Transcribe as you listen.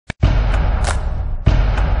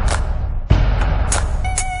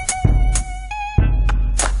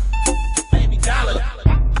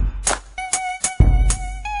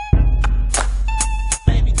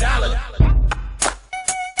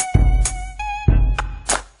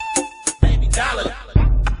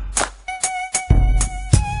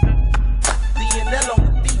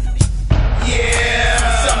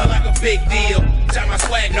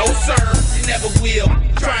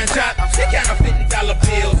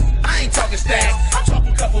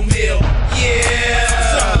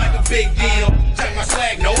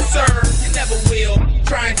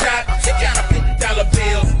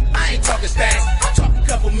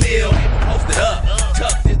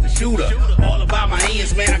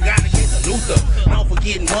Benz, man, I gotta get the Luther. Don't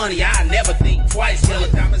forget money, I never think twice. Yellow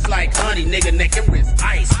diamonds like honey, nigga, neck and wrist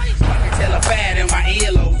ice. I can tell a fat and my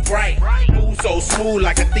earlobes bright. Move so smooth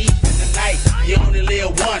like a thief in the night. You only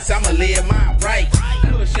live once, I'ma live mine right.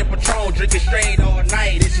 Push and Patron, drinking straight all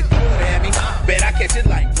night. If she throw it at me, bet I catch it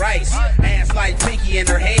like rice. Ass like Pinky and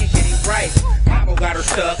her head getting bright. Pablo got her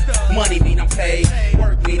stuck, money mean I'm paid.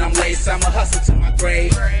 Work mean I'm laced, I'ma hustle to my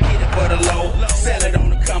grave. Get it for the low, sell it on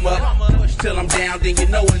the come up. Push till I'm down, then you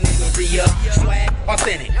know a nigga re-up. Swag,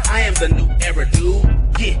 authentic, I am the new era dude.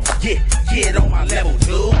 Get on my level,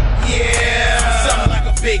 dude. Yeah, something like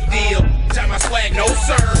a big deal. Drop my swag, no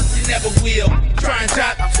sir, you never will. Try and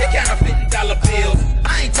drop, they count $50 bills.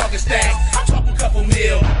 I ain't talking stacks, I'm talking couple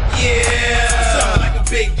mil. Yeah, something like a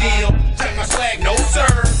big deal. Drop my swag, no sir,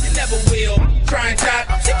 you never will. Try and drop,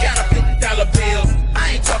 they count $50 bills.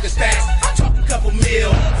 I ain't talking stacks, I'm talking couple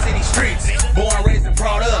mil. City streets, born, raised, and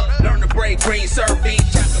brought up. Learn to break green, serve beef,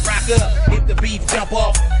 chop the rock up. If the beef jump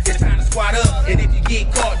off, it's time to squat up. And if you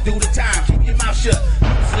get caught, do the time, keep your mouth shut.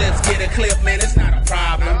 Loose lips, get a clip, man, it's not a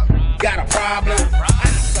problem. Got a problem, I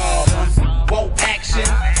solve them. Won't action,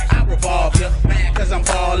 I revolve ya. Man, cause I'm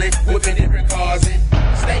ballin', whipping different cars in.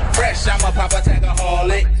 Stay fresh, I'm a Papa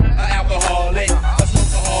Tagaholic, a alcoholic, a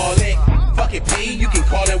smokeaholic. Fuck it, P, you can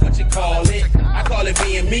call it what you call it. I call it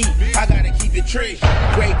being me, I gotta keep it tree.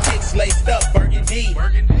 Great kicks laced up, burgundy.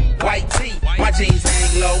 White tee, my jeans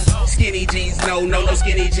hang low. Skinny jeans, no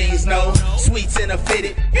skinny jeans, no. Sweets in a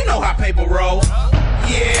fitted, you know how paper roll.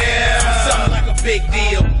 Yeah, something like a big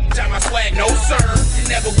deal. Drop my swag, no sir, you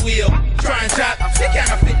never will. Try and drop, they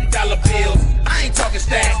count $50 bills. I ain't talking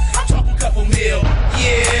stacks, I'm talking couple mil.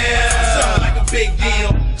 Yeah.